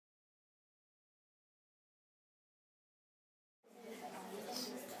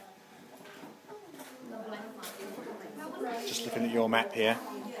looking at your map here.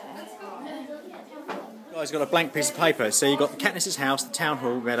 You guys got a blank piece of paper, so you've got Katniss's house, the town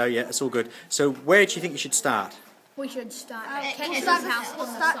hall, meadow, yeah, it's all good. So where do you think you should start? We should start at Katniss's house on the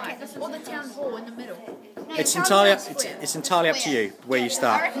side, or the town hall in the middle. No, it's entirely up to you where you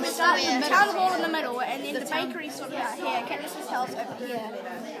start. I reckon we start with the town hall in the middle, and then the bakery sort of out here, Katniss's house over here,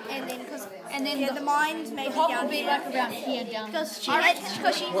 and then the mines maybe down here. Like around here, down. Because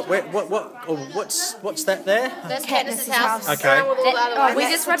what's that there? That's Katniss's house. Okay. We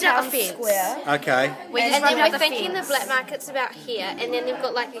just rubbed out the fence. Okay. And then we're thinking the black market's about here, and then they've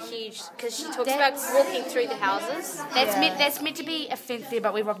got like a huge, because she talks about walking through the houses. That's meant to be a fence there,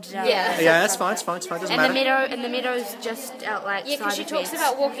 but we rubbed it out. Yeah. Yeah, that's fine. It's fine. Doesn't matter. The meadow's just out like. Yeah, because she talks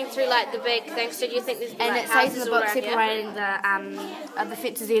about walking through like the big things. So do you think there's and like it says in the book here? separating the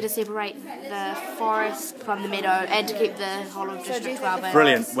fences there to separate the forest from the meadow and to keep the whole of District 12 in.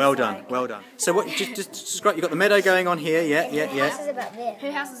 Brilliant. Well done. So what? Just great. You've got the meadow going on here. Yeah.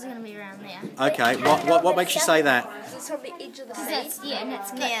 Her house is going to be around there. Okay. What makes you say that? It's on the edge of the sea. And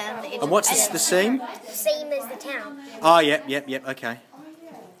it's near the edge. And what's the seam? The seam is the town. Oh, yep. Okay.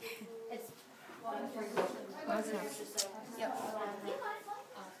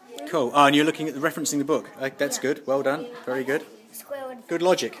 Cool. Oh, and you're looking at referencing the book. That's good. Well done. Very good. Good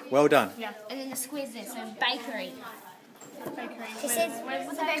logic. Well done. Yeah. And then the square's there, so bakery. She says,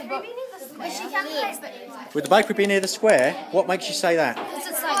 Would the bakery be near the square? Would the bakery be near the square? What makes you say that? Because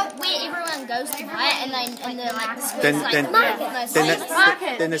it's like where everyone goes to buy it, and then like the square's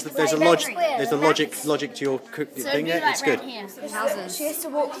Then there's a logic to your thing there. It's good. She has to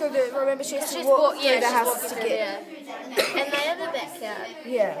walk through the. Remember, she has to walk through the house to get. And they have a backyard.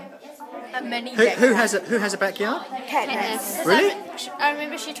 Yeah. A mini Who has a backyard? Katniss. Really? I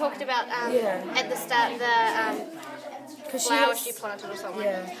remember she talked about at the start the flowers she planted or something.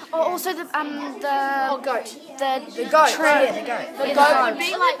 Yeah. Oh, also the goat. The goat. tree. Yeah, the goat. The goat would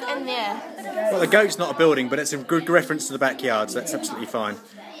be like in there. Well, the goat's not a building, but it's a good reference to the backyard, so that's absolutely fine.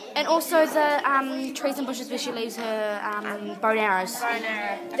 And also the trees and bushes where she leaves her bow and arrows.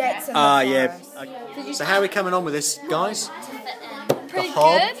 That's yeah. So how are we coming on with this, guys? Pretty the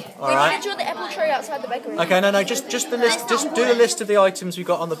hob. good. All We right. need to draw the apple tree outside the bakery. Okay, no, just the list. Just do the list of the items we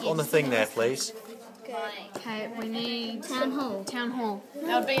got on the thing there, please. Okay, we need town hall.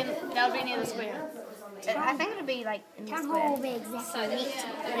 That would be near the square. I think it'll be like in the town square. hall will be exactly neat.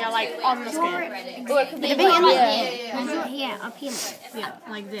 Yeah, like on the square. Or it could be It'll be in like here. there. Here, up here. Yeah,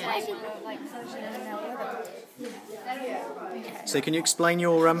 like there. So can you explain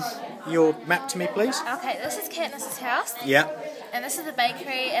your map to me, please? Okay, this is Katniss's house, Yeah. and this is the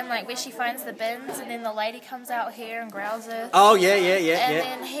bakery, and like where she finds the bins, and then the lady comes out here and growls her. Oh yeah. And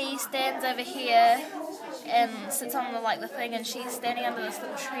then he stands over here and sits on the thing, and she's standing under this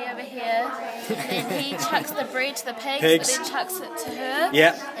little tree over here. And then he chucks the bread to the pigs, but then chucks it to her.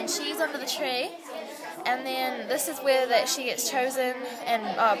 Yeah. And she's under the tree. And then this is where that she gets chosen, and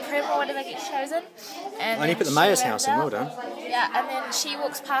Prim or whatever gets chosen. And Oh, you put the she mayor's runs house in. Well out. done. Yeah, and then she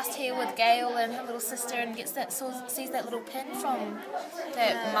walks past here with Gail and her little sister, and gets sees that little pin from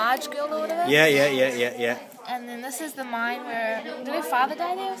that Marge girl or whatever. Yeah. And then this is the mine where did her father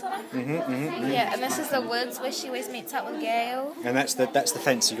die there or something? Yeah, and this is the woods where she always meets up with Gail. And that's the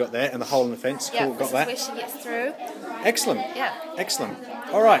fence you got there, and the hole in the fence. Yeah, Cool, got this that. is where she gets through. Excellent. Yeah. Excellent.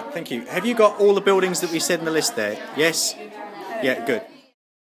 All right, thank you. Have you got all the buildings that we said in the list there? Yes? Yeah, good.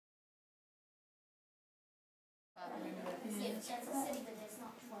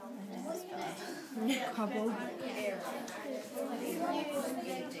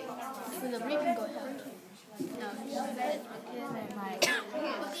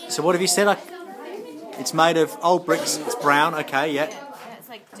 So what have you said? It's made of old bricks. It's brown. Okay, yeah. And it's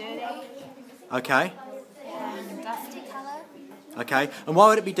like dirty Okay. and dusty colour. Okay. And why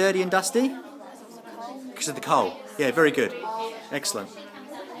would it be dirty and dusty? Because of the coal. Yeah, very good. Excellent.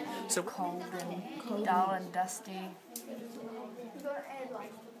 So Cold and dull and dusty.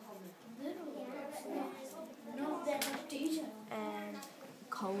 And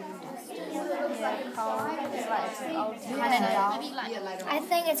cold and dusty. Yeah, cold. It's like it's an old Kind of dull. I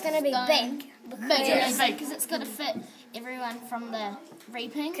think it's going to be big. Because it's got to fit everyone from the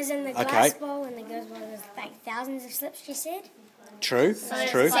reaping. Because in the Okay. glass bowl and the girls' bowl, there's like thousands of slips, she said. true.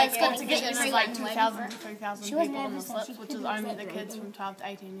 True. So it's got to Get get there's like 2,000 to 3,000 She wasn't people on the nervous, so slips, she which couldn't is only fit the them. kids from 12 to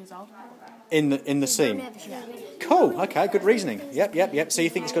 18 years old. In the seam. Cool. Okay. Good reasoning. Yep. So you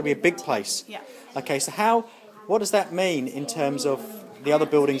think it's going to be a big place? Yeah. Okay. So what does that mean in terms of the other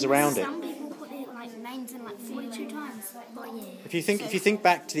buildings around it? Some people put their names in 42 times. If you think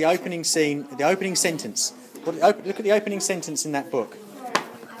back to the opening scene, the opening sentence. Look at the opening sentence in that book.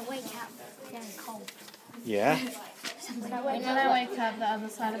 I wake up feeling cold. Yeah. So When I wake up, the other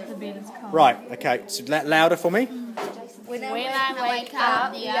side of the bed is cold. Right, okay, so louder for me. When I wake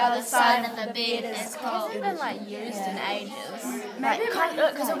up, the other side of the bed is cold. It's been like used in ages. Maybe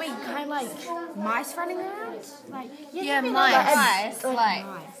because it'll be kind of like mice running around. Yeah, mice. Like,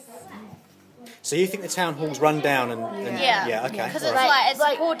 So you think the town hall's run down and yeah, okay. Because all right. it's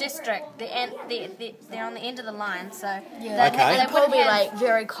a poor district. They're on the end of the line, so Okay. They'll probably be like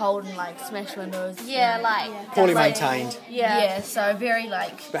very cold and like smashed windows. Poorly maintained. Yeah, so very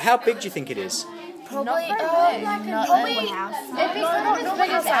like But how big do you think it is? probably not a house. Maybe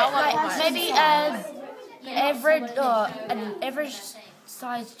an average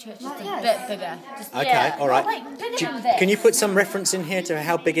size church is a bit bigger. Okay, all right. Can you put some reference in here to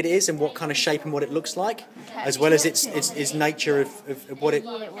how big it is and what kind of shape and what it looks like, as well as its nature of what it?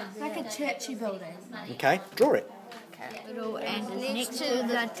 Like a churchy building. Okay, draw it. And next to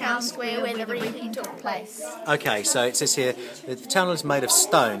the town square where the reaping took place. Okay, so it says here the town hall is made of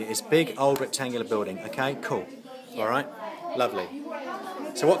stone. It is big, old, rectangular building. Okay, cool. All right, lovely.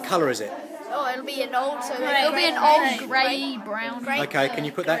 So what colour is it? Oh, it'll be an old, it'll be an old grey brown. Okay, can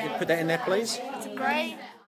you put that in there, please? It's grey.